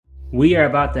We are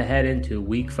about to head into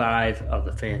week 5 of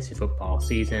the fantasy football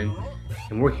season,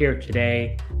 and we're here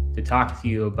today to talk to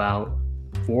you about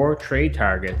 4 trade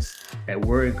targets that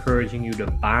we're encouraging you to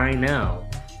buy now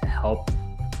to help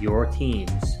your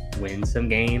teams win some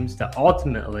games to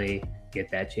ultimately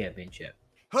get that championship.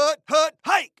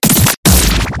 Hike!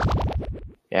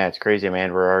 Yeah, it's crazy,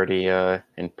 man. We're already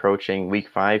approaching week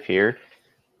 5 here.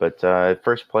 But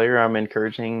first player I'm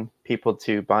encouraging people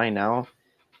to buy now,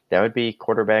 that would be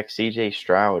quarterback C.J.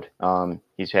 Stroud.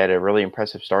 He's had a really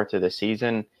impressive start to the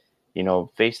season. You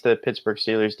know, faced the Pittsburgh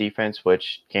Steelers defense,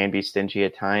 which can be stingy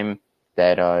at time.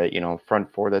 That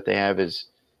front four that they have is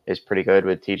pretty good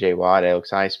with T.J. Watt,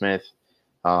 Alex Highsmith.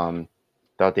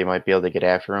 Thought they might be able to get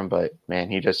after him, but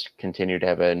man, he just continued to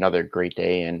have another great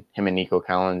day, and him and Nico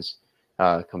Collins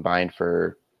combined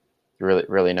for really,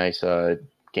 really nice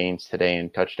gains today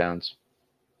and touchdowns.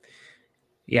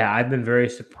 Yeah, I've been very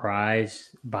surprised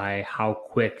by how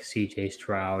quick CJ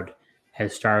Stroud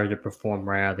has started to perform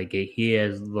right out of the gate. He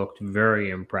has looked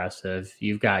very impressive.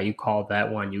 You called that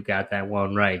one, you got that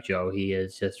one right, Joe. He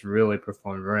has just really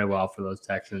performed very well for those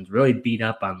Texans, really beat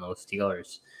up on those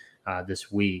Steelers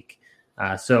this week.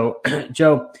 So,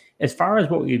 Joe, as far as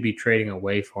what we'd be trading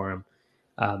away for him,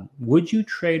 would you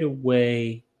trade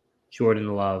away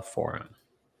Jordan Love for him?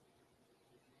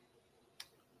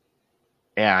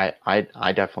 Yeah,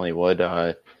 I definitely would.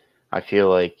 I feel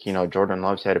like, Jordan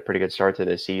Love's had a pretty good start to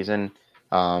this season.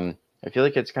 I feel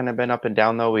like it's kind of been up and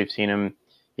down, though. We've seen him,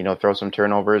 throw some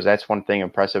turnovers. That's one thing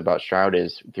impressive about Stroud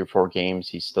is through 4 games,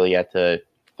 he's still yet to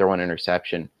throw an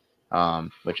interception,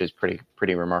 which is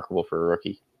pretty remarkable for a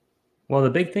rookie. Well, the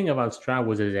big thing about Stroud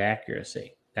was his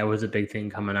accuracy. That was a big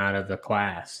thing coming out of the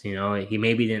class. He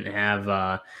maybe didn't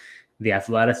have the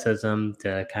athleticism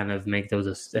to kind of make those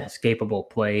escapable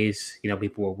plays.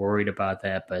 People were worried about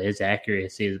that, but his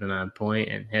accuracy has been on point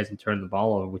and hasn't turned the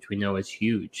ball over, which we know is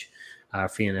huge for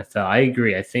the NFL. I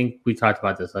agree. I think we talked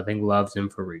about this. I think Love's in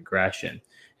for regression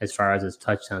as far as his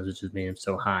touchdowns, which has made him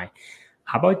so high.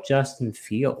 How about Justin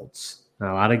Fields?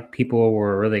 Now, a lot of people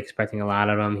were really expecting a lot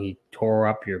of him. He tore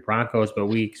up your Broncos, but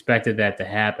we expected that to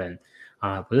happen.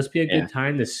 Would this be a good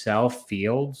time to sell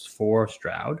Fields for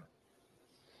Stroud?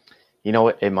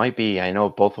 It might be. I know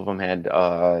both of them had,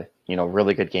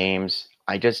 really good games.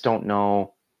 I just don't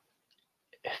know.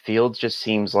 Fields just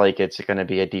seems like it's going to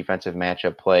be a defensive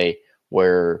matchup play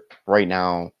where right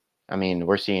now, I mean,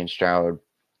 we're seeing Stroud,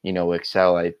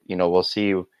 excel. We'll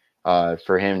see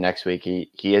for him next week.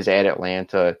 He is at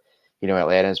Atlanta.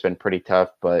 Atlanta's been pretty tough,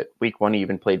 but week 1 he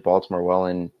even played Baltimore well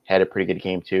and had a pretty good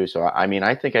game too. So, I mean,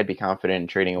 I think I'd be confident in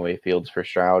trading away Fields for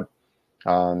Stroud.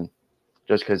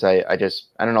 Just because I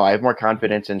don't know. I have more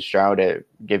confidence in Stroud to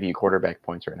give you quarterback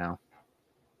points right now.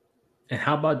 And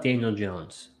how about Daniel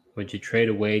Jones? Would you trade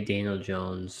away Daniel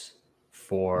Jones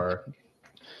for?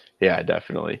 Yeah,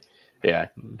 definitely. Yeah,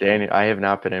 Daniel. I have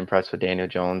not been impressed with Daniel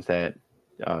Jones. That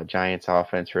Giants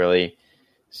offense really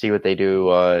see what they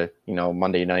do.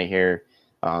 Monday night here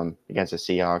against the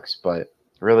Seahawks, but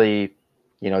really,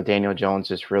 Daniel Jones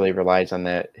just really relies on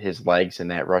his legs and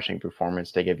that rushing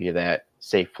performance to give you that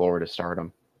safe floor to start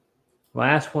him.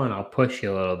 Last one, I'll push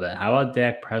you a little bit. How about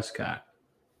Dak Prescott?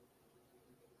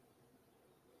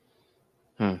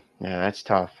 Yeah, that's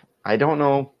tough. I don't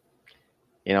know.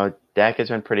 Dak has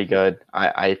been pretty good.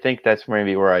 I think that's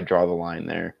maybe where I draw the line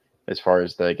there as far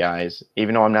as the guys.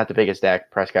 Even though I'm not the biggest Dak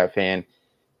Prescott fan,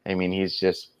 I mean, he's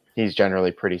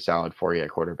generally pretty solid for you at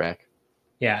quarterback.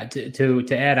 Yeah, to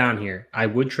add on here, I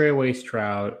would trade away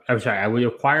Stroud. I'm sorry, I would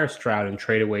acquire Stroud and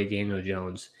trade away Daniel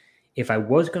Jones. If I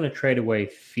was going to trade away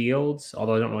Fields,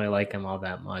 although I don't really like him all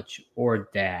that much, or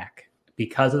Dak,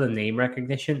 because of the name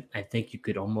recognition, I think you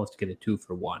could almost get a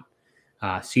 2-for-1.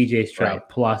 CJ Stroud right.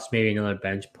 Plus maybe another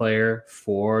bench player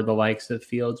for the likes of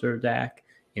Fields or Dak.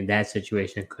 In that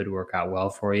situation, could work out well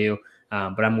for you.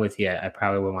 But I'm with you. I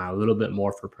probably would want a little bit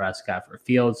more for Prescott. For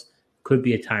Fields, could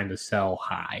be a time to sell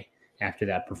high after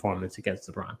that performance against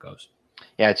the Broncos.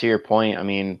 Yeah, to your point, I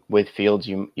mean, with Fields,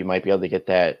 you might be able to get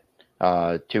that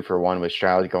 2-for-1 with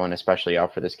Stroud going especially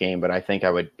out for this game, but I think I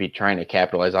would be trying to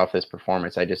capitalize off this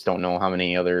performance. I just don't know how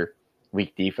many other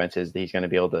weak defenses that he's going to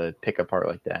be able to pick apart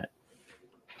like that.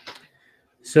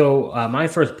 So my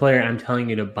first player I'm telling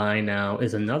you to buy now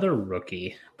is another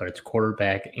rookie, but it's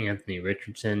quarterback Anthony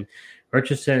Richardson.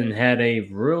 Richardson had a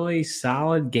really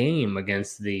solid game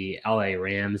against the LA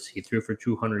Rams. He threw for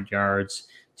 200 yards,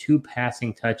 2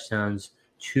 passing touchdowns,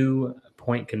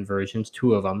 2-point conversions,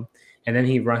 2 of them. And then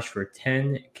he rushed for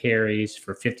 10 carries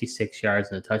for 56 yards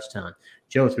and a touchdown.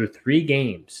 Joe, through 3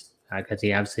 games, because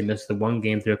he obviously missed the 1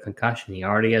 game through a concussion, he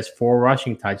already has 4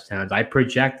 rushing touchdowns. I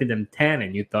projected him 10,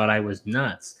 and you thought I was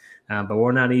nuts. but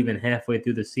we're not even halfway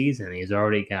through the season. He's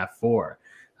already got 4.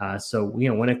 So,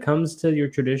 when it comes to your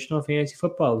traditional fantasy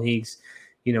football leagues,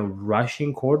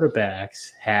 rushing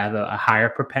quarterbacks have a higher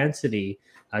propensity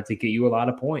to get you a lot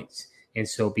of points. And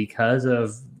so because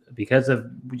of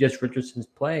just Richardson's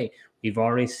play, we've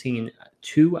already seen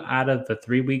 2 out of the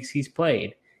 3 weeks he's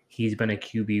played, he's been a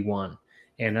QB1.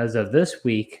 And as of this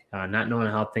week, not knowing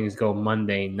how things go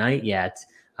Monday night yet,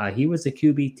 he was a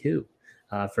QB2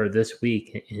 for this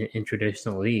week in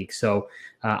traditional leagues. So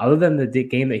other than the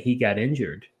game that he got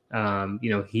injured,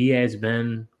 he has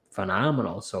been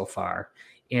phenomenal so far.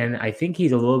 And I think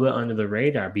he's a little bit under the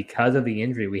radar because of the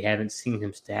injury. We haven't seen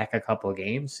him stack a couple of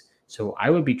games. So I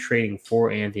would be trading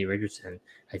for Anthony Richardson.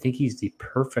 I think he's the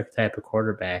perfect type of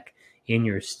quarterback in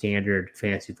your standard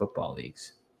fantasy football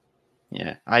leagues.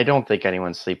 Yeah, I don't think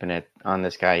anyone's sleeping on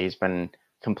this guy. He's been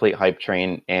complete hype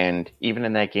train. And even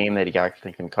in that game that he got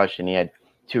the concussion, he had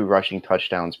 2 rushing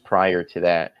touchdowns prior to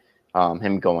that,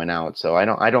 him going out. So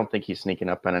I don't think he's sneaking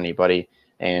up on anybody.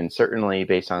 And certainly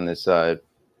based on this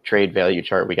trade value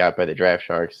chart we got by the Draft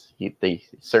Sharks, they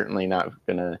certainly not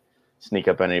going to sneak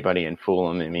up on anybody and fool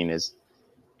him. I mean, his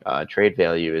trade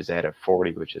value is at a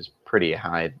 40, which is pretty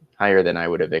high, higher than I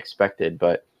would have expected.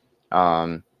 But,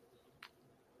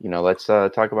 let's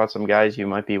talk about some guys you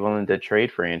might be willing to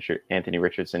trade for Anthony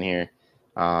Richardson here.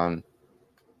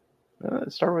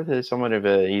 Let's start with somewhat of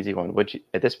an easy one, which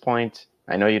at this point,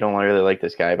 I know you don't really like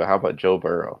this guy, but how about Joe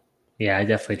Burrow? Yeah, I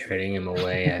definitely trading him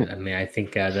away. I mean, I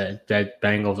think that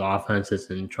Bengals offense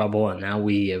is in trouble, and now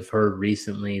we have heard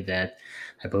recently that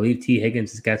I believe T.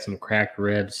 Higgins has got some cracked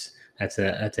ribs. That's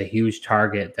a huge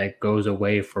target that goes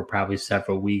away for probably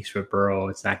several weeks for Burrow.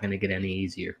 It's not going to get any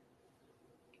easier.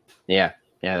 Yeah,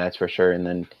 that's for sure. And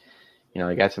then,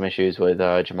 I got some issues with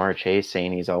Jamar Chase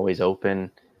saying he's always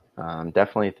open.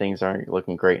 Definitely things aren't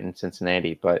looking great in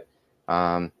Cincinnati, but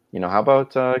how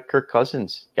about Kirk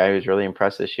Cousins, guy who's really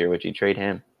impressed this year? Would you trade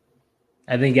him?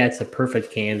 I think that's a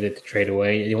perfect candidate to trade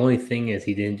away. The only thing is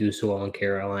he didn't do so well in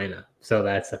Carolina, so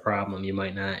that's the problem. You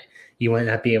might not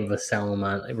be able to sell him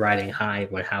on riding high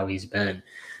with how he's been.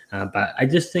 But I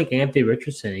just think Anthony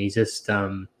Richardson, he's just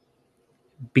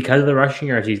because of the rushing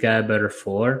yards, he's got a better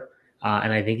floor.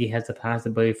 And I think he has the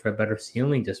possibility for a better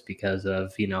ceiling just because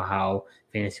of, how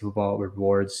fantasy football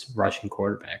rewards rushing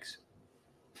quarterbacks.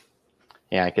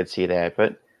 Yeah, I could see that.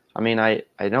 But, I mean, I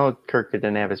know Kirk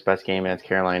didn't have his best game against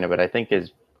Carolina, but I think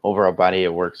his overall body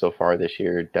of work so far this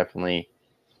year definitely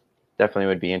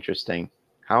would be interesting.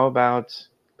 How about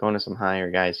going to some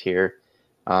higher guys here?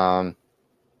 How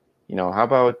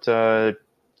about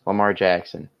Lamar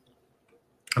Jackson?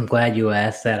 I'm glad you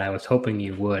asked that. I was hoping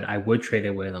you would. I would trade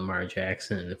away Lamar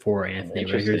Jackson for Anthony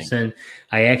Richardson.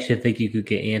 I actually think you could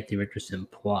get Anthony Richardson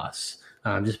plus,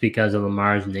 just because of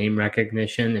Lamar's name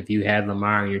recognition. If you had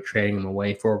Lamar and you're trading him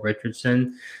away for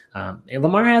Richardson,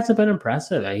 Lamar hasn't been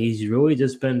impressive. He's really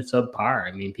just been subpar.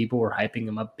 I mean, people were hyping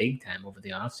him up big time over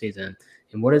the offseason.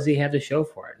 And what does he have to show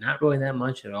for it? Not really that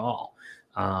much at all.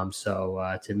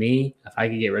 So to me, if I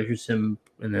could get Richardson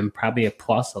and then probably a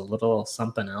plus, a little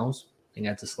something else, I think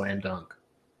that's a slam dunk.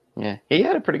 Yeah, he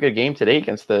had a pretty good game today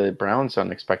against the Browns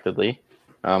unexpectedly.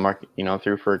 Mark,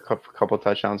 threw for a couple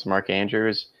touchdowns. Mark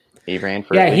Andrews, he ran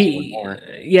for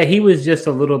he was just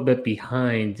a little bit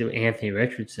behind Anthony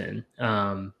Richardson.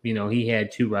 He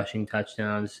had 2 rushing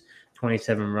touchdowns,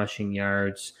 27 rushing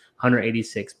yards,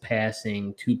 186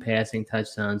 passing, 2 passing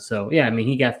touchdowns. So yeah, I mean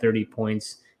he got 30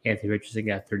 points. Anthony Richardson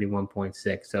got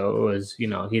 31.6. So it was he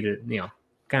did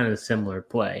kind of a similar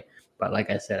play. But like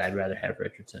I said, I'd rather have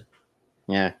Richardson.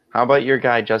 Yeah. How about your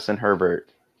guy, Justin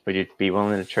Herbert? Would you be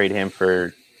willing to trade him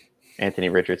for Anthony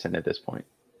Richardson at this point?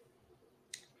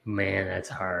 Man, that's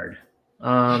hard.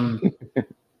 I'm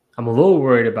a little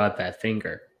worried about that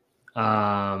finger.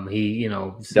 He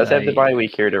does have the bye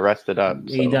week here to rest it up.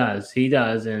 So. He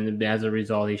does. And as a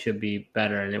result, he should be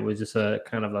better. And it was just a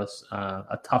kind of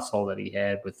a tussle that he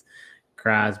had with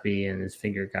Crosby and his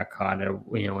finger got caught,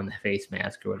 in the face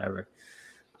mask or whatever.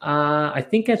 I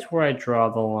think that's where I draw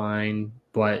the line.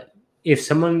 But if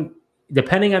someone,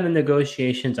 depending on the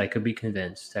negotiations, I could be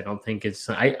convinced. I don't think it's.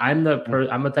 I'm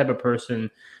the type of person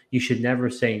you should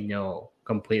never say no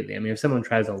completely. I mean, if someone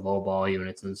tries to lowball you and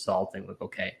it's insulting, like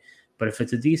okay. But if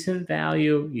it's a decent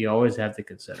value, you always have to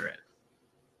consider it.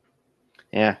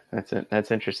 Yeah,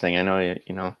 that's interesting. I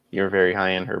know you're very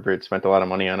high on Herbert. Spent a lot of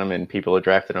money on him, and people have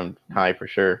drafted him high for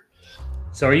sure.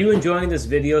 So are you enjoying this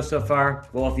video so far?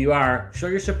 Well, if you are, show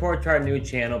your support to our new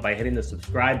channel by hitting the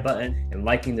subscribe button and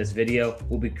liking this video.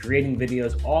 We'll be creating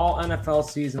videos all NFL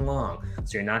season long,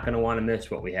 so you're not going to want to miss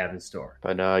what we have in store.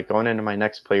 But going into my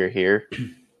next player here,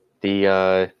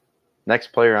 the next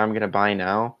player I'm going to buy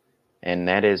now, and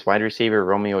that is wide receiver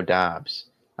Romeo Doubs.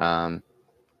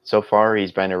 So far,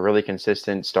 he's been a really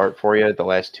consistent start for you the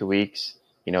last 2 weeks.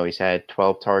 He's had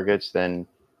 12 targets. Then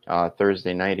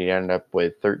Thursday night, he ended up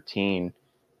with 13.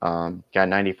 Got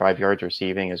 95 yards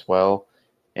receiving as well.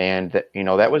 And,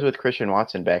 that was with Christian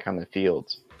Watson back on the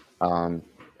field.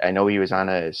 I know he was on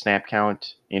a snap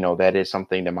count. That is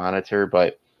something to monitor.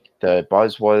 But the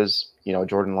buzz was,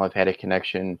 Jordan Love had a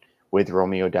connection with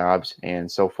Romeo Doubs.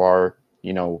 And so far,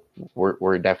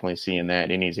 we're definitely seeing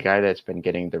that. And he's a guy that's been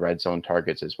getting the red zone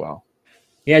targets as well.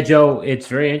 Yeah, Joe, it's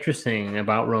very interesting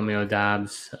about Romeo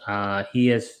Doubs. He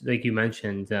has, like you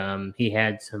mentioned, he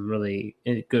had some really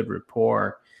good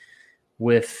rapport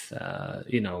with,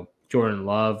 Jordan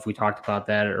Love. We talked about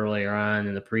that earlier on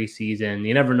in the preseason.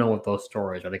 You never know what those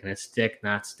stories are. They going to stick,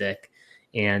 not stick.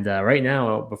 And right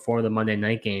now, before the Monday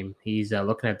night game, he's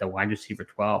looking at the wide receiver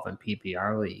 12 in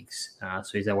PPR leagues.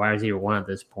 So he's at wide receiver 1 at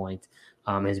this point.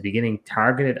 He's been getting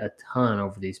targeted a ton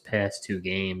over these past 2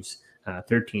 games,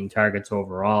 13 targets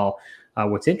overall.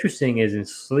 What's interesting is in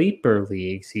sleeper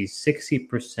leagues, he's 60%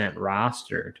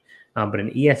 rostered. But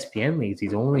in ESPN leagues,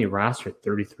 he's only rostered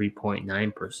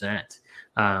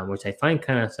 33.9%, which I find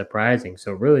kind of surprising.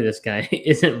 So really, this guy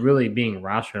isn't really being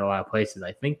rostered in a lot of places.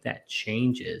 I think that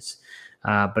changes.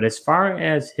 But as far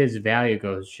as his value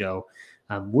goes, Joe,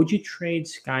 would you trade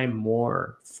Sky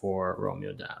Moore for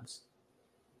Romeo Doubs?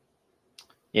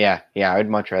 Yeah, I'd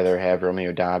much rather have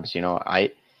Romeo Doubs.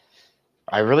 I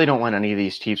really don't want any of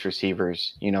these Chiefs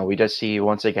receivers. We just see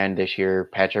once again this year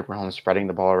Patrick Mahomes spreading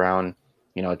the ball around.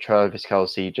 Travis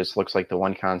Kelce just looks like the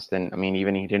one constant. I mean,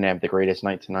 even he didn't have the greatest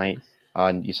night tonight.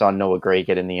 You saw Noah Gray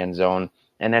get in the end zone,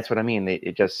 and that's what I mean.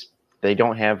 They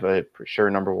don't have a for sure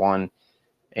number one,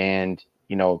 and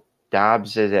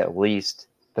Doubs is at least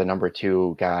the number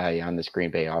 2 guy on this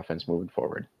Green Bay offense moving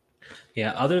forward.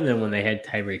 Yeah, other than when they had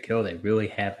Tyreek Hill, they really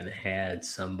haven't had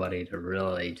somebody to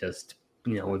really just,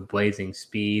 with blazing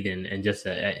speed and just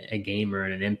a gamer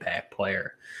and an impact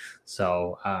player.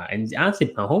 So, and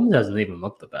honestly, Mahomes doesn't even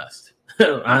look the best,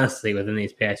 honestly, within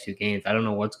these past few games. I don't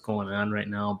know what's going on right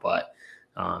now, but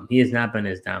he has not been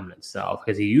his dominant self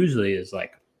because he usually is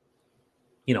like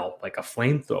a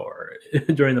flamethrower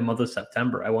during the month of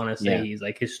September. I want to say he's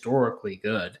like historically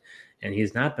good, and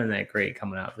he's not been that great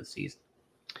coming out of the season.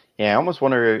 Yeah, I almost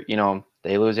wonder,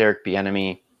 they lose Eric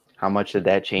Bieniemy. How much did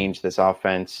that change this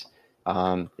offense?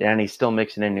 And he's still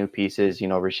mixing in new pieces.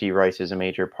 Rashee Rice is a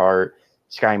major part.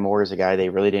 Sky Moore is a guy they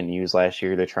really didn't use last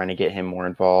year. They're trying to get him more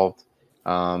involved.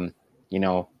 I don't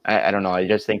know. I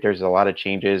just think there's a lot of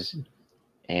changes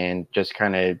and just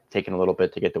kind of taking a little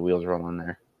bit to get the wheels rolling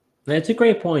there. That's a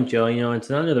great point, Joe. It's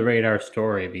an under the radar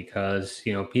story because,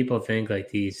 people think like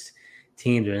these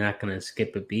teams are not going to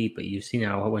skip a beat, but you've seen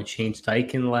how when Shane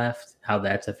Steichen left, how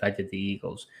that's affected the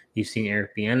Eagles. You've seen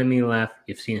Eric Bieniemy left.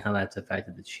 You've seen how that's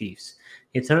affected the Chiefs.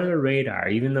 It's under the radar.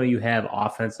 Even though you have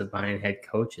offensive minded head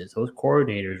coaches, those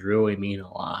coordinators really mean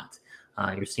a lot.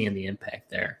 You're seeing the impact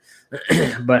there.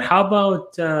 But how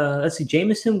about, let's see,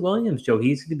 Jameson Williams, Joe?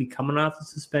 He's going to be coming off the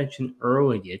suspension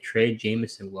early. Do you trade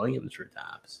Jameson Williams for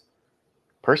Doubs?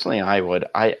 Personally, I would.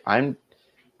 I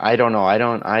don't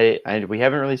know. We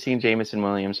haven't really seen Jameson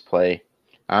Williams play.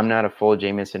 I'm not a full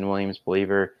Jameson Williams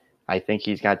believer. I think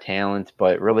he's got talent,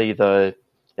 but really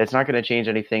that's not going to change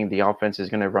anything. The offense is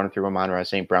going to run through Amon-Ra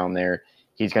St. Brown there.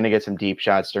 He's going to get some deep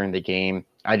shots during the game.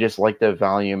 I just like the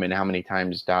volume and how many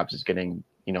times Doubs is getting,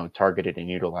 targeted and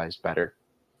utilized better.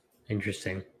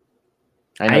 Interesting.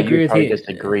 I agree with you.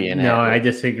 Disagree. I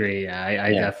disagree.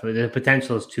 I definitely, the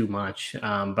potential is too much.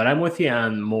 But I'm with you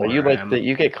on more.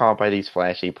 You get caught by these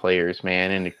flashy players,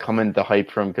 man, and coming the hype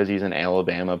from because he's an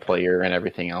Alabama player and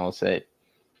everything else.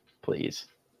 Please.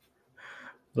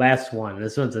 Last one.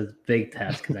 This one's a big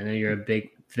test because I know you're a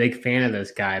big fan of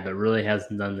this guy, but really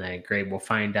hasn't done that great. We'll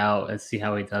find out. Let's see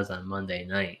how he does on Monday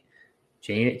night.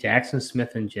 Jackson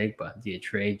Smith-Njigba. Do you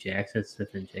trade Jackson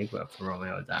Smith-Njigba for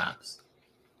Romeo Doubs?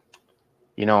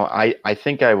 I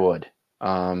think I would,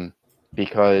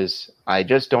 because I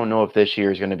just don't know if this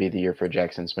year is going to be the year for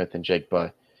Jackson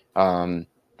Smith-Njigba.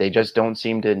 They just don't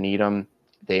seem to need him.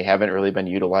 They haven't really been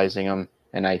utilizing him.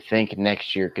 And I think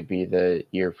next year could be the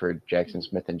year for Jackson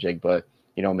Smith-Njigba.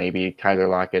 Maybe Tyler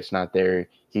Lockett's not there.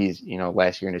 He's,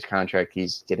 last year in his contract,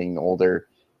 he's getting older.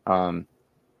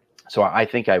 So I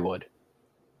think I would.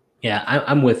 Yeah,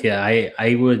 I'm with you.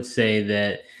 I would say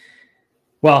that,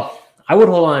 I would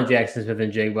hold on to Jackson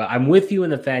Smith-Njigba. I'm with you in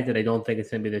the fact that I don't think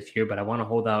it's going to be this year, but I want to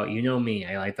hold out. You know me.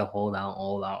 I like to hold out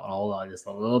just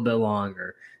a little bit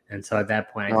longer. And so at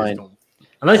that point, I just don't.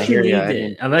 Unless you hear you. need I it.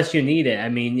 mean, Unless you need it. I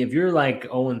mean, if you're like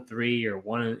 0-3 or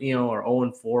 1, or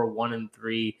 0-4,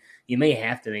 1-3, you may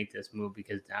have to make this move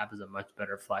because Dobbs is a much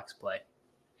better flex play.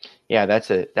 yeah,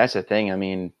 that's a thing. I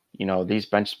mean, these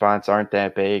bench spots aren't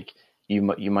that big. You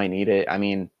might need it. I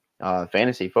mean,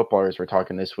 fantasy footballers were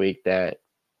talking this week that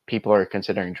people are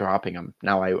considering dropping him.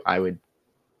 Now, I would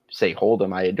say hold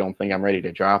him. I don't think I'm ready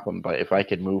to drop him, but if I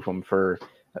could move him for,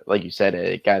 like you said,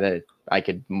 a guy that I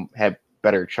could have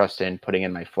better trust in putting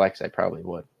in my flex, I probably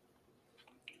would.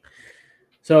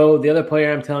 So the other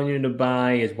player I'm telling you to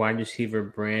buy is wide receiver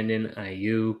Brandon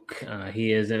Ayuk.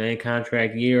 He is in a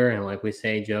contract year, and like we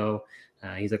say, Joe,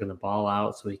 he's looking to ball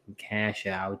out so he can cash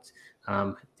out.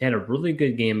 He had a really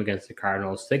good game against the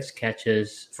Cardinals. 6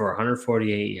 catches for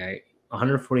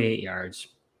 148 yards.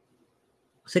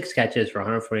 6 catches for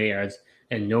 148 yards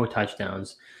and no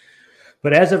touchdowns.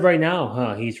 But as of right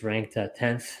now, he's ranked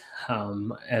 10th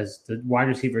as the wide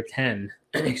receiver 10,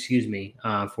 excuse me,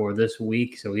 for this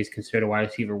week. So he's considered a wide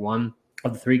receiver 1.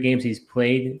 Of the 3 games he's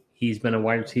played, he's been a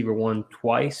wide receiver 1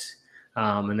 twice,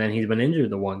 and then he's been injured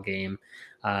the 1 game.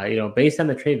 Based on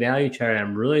the trade value chart,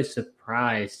 I'm really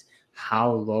surprised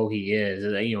how low he is.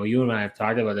 You and I have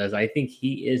talked about this. I think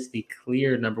he is the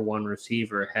clear number 1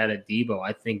 receiver ahead of Debo.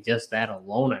 I think just that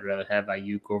alone, I'd rather have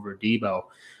Ayuk over Debo.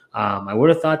 I would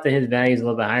have thought that his value is a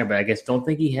little bit higher, but I guess don't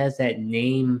think he has that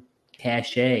name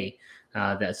cachet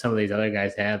that some of these other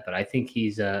guys have. But I think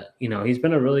he's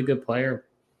been a really good player.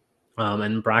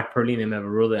 And Brock Purdy and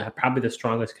him have probably the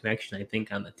strongest connection, I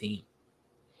think, on the team.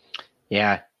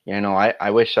 Yeah,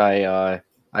 I wish I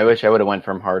would have went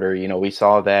from harder. We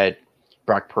saw that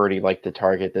Brock Purdy liked to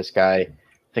target this guy. I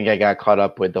think I got caught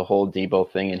up with the whole Debo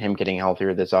thing and him getting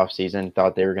healthier this offseason.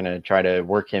 Thought they were going to try to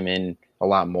work him in a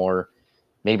lot more.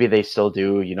 Maybe they still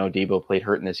do. Debo played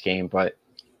hurt in this game, but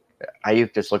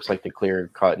Ayuk just looks like the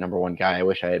clear-cut number 1 guy. I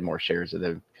wish I had more shares of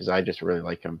him because I just really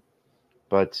like him.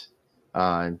 But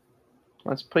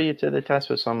let's put you to the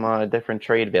test with some different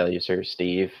trade values here,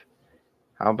 Steve.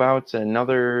 How about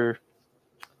another?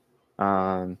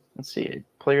 Let's see, a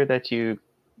player that you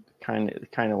kind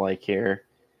of like here.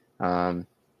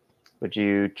 Would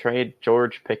you trade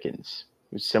George Pickens,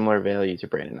 who's similar value to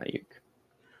Brandon Ayuk?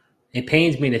 It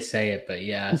pains me to say it, but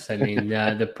yes. I mean,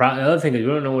 the other thing is we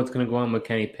don't know what's going to go on with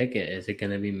Kenny Pickett. Is it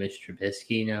going to be Mitch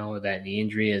Trubisky now with that knee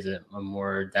injury? Is it a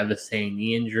more devastating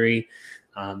knee injury?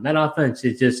 That offense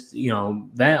is just,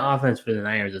 that offense for the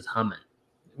Niners is humming,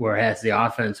 whereas the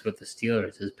offense with the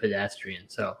Steelers is pedestrian.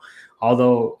 So,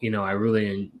 although, I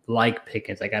really like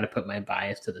Pickens, I got to put my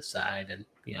bias to the side. And,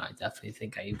 I definitely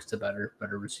think Ayuk's a better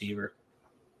receiver.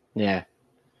 Yeah.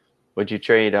 Would you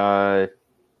trade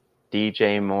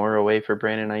DJ Moore away for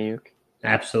Brandon Ayuk?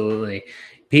 Absolutely.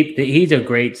 He's a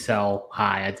great sell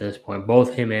high at this point.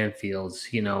 Both him and Fields.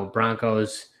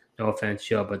 Broncos, no offense,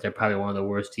 Joe, but they're probably one of the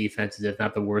worst defenses, if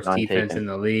not the worst defense in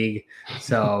the league.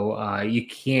 So you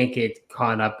can't get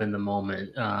caught up in the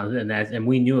moment. And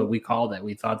we knew it. We called it.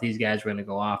 We thought these guys were going to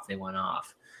go off. They went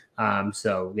off.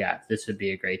 So, yeah, this would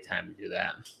be a great time to do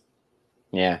that.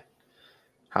 Yeah.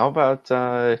 How about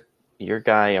your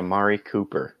guy, Amari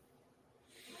Cooper,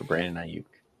 for Brandon Ayuk?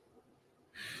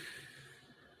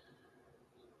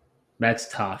 That's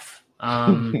tough.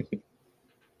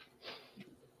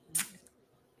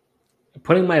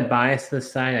 Putting my bias to the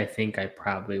side, I think I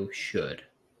probably should.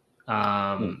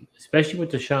 Especially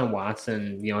with Deshaun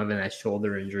Watson, having that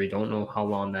shoulder injury. Don't know how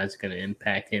long that's going to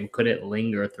impact him. Could it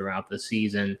linger throughout the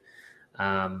season?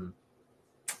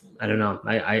 I don't know.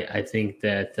 I think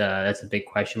that that's a big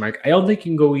question mark. I don't think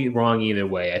you can go wrong either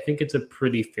way. I think it's a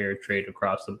pretty fair trade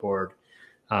across the board.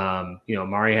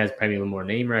 Mari has probably a little more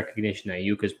name recognition.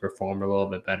 Ayuk has performed a little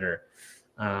bit better.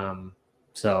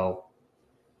 So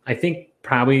I think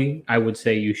probably I would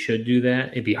say you should do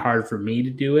that. It'd be hard for me to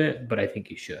do it, but I think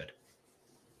you should.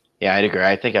 Yeah, I'd agree.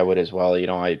 I think I would as well.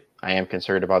 I am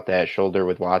concerned about that shoulder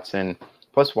with Watson.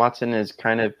 Plus, Watson is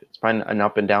it's been an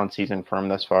up and down season for him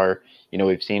thus far.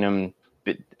 We've seen him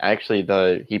actually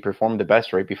he performed the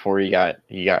best right before he got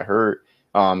hurt.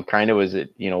 Kind of was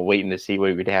waiting to see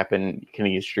what would happen. Can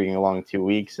he stringing along 2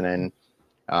 weeks, and then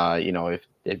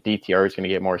if DTR is going to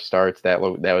get more starts, that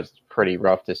was pretty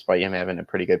rough despite him having a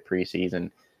pretty good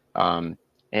preseason. And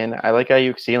I like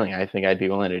Ayuk's ceiling. I think I'd be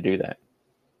willing to do that.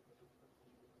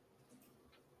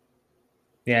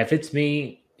 Yeah, if it's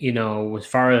me, as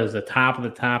far as the top of the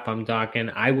top, I'm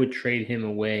talking, I would trade him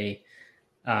away.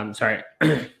 Sorry.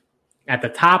 At the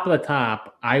top of the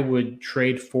top, I would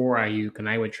trade for Ayuk, and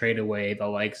I would trade away the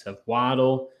likes of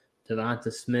Waddle,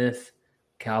 Devonta Smith,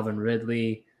 Calvin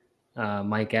Ridley,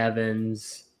 Mike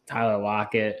Evans, Tyler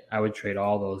Lockett. I would trade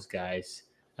all those guys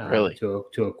Really? to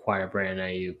acquire Brandon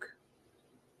Ayuk.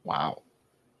 Wow.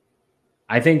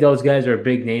 I think those guys are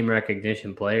big name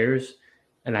recognition players.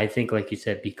 And I think, like you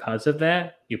said, because of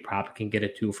that, you probably can get a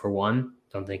 2-for-1.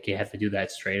 Don't think you have to do that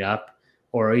straight up,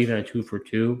 or even a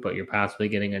 2-for-2, but you're possibly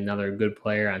getting another good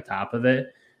player on top of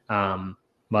it.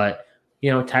 But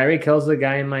Tyreek Hill's the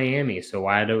guy in Miami. So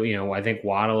why do I think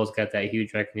Waddle's got that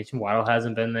huge recognition. Waddle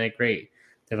hasn't been that great.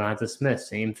 Devonta Smith,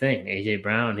 same thing. AJ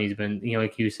Brown, he's been,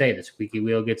 like you say, the squeaky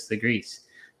wheel gets the grease.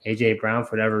 AJ Brown,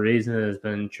 for whatever reason, has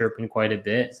been chirping quite a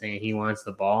bit, saying he wants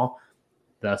the ball.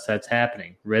 Thus, that's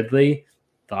happening. Ridley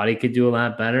thought he could do a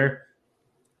lot better.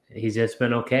 He's just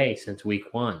been okay since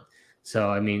week 1. So,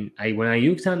 I mean, when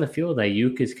Ayuk's on the field,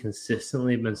 Ayuk has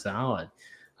consistently been solid.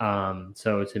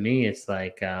 So, to me, it's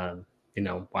like,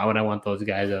 why would I want those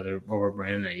guys over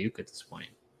Brandon Ayuk at this point?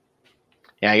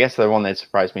 Yeah, I guess the one that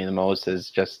surprised me the most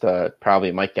is just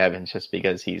probably Mike Evans, just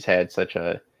because he's had such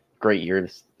a great year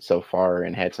so far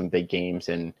and had some big games,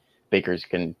 and Baker's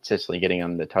consistently getting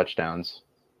him the touchdowns.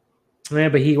 Yeah,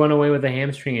 but he went away with a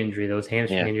hamstring injury. Those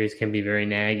hamstring injuries can be very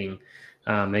nagging.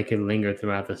 They can linger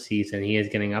throughout the season. He is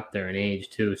getting up there in age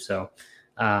too. So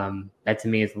that to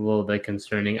me is a little bit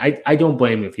concerning. I don't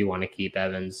blame him if you want to keep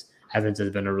Evans. Evans has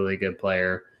been a really good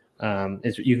player.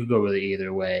 You could go really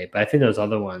either way. But I think those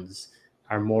other ones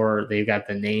are more, they've got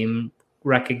the name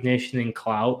recognition and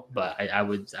clout, but I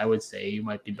would say you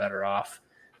might be better off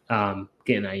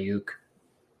getting Ayuk.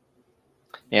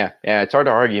 Yeah, it's hard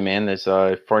to argue, man. This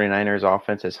 49ers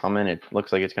offense is humming. It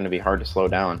looks like it's going to be hard to slow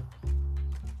down.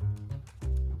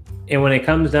 And when it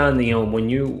comes down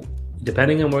to,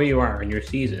 depending on where you are in your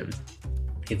season,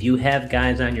 if you have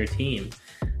guys on your team,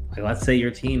 like let's say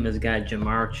your team has got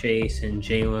Jamar Chase and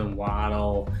Jalen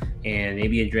Waddle, and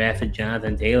maybe you drafted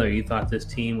Jonathan Taylor, you thought this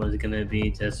team was going to be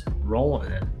just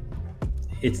rolling it.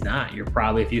 It's not. You're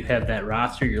probably, if you have that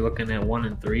roster, you're looking at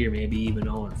 1-3 or maybe even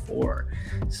 0-4.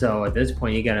 So at this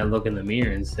point, you got to look in the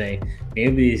mirror and say,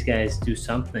 maybe these guys do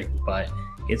something, but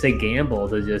it's a gamble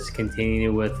to just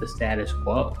continue with the status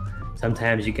quo.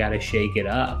 Sometimes you got to shake it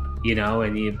up,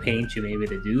 and you paint you maybe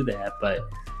to do that, but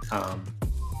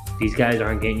these guys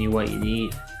aren't getting you what you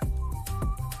need.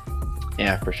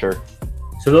 Yeah, for sure.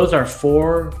 So those are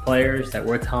 4 players that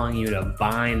we're telling you to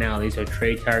buy now. These are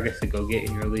trade targets to go get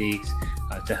in your leagues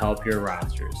to help your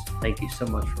rosters. Thank you so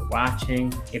much for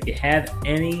watching. If you have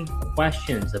any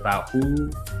questions about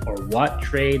who or what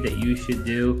trade that you should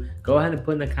do, go ahead and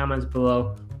put in the comments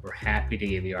below. We're happy to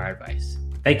give you our advice.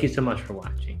 Thank you so much for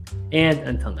watching, and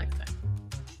until next time.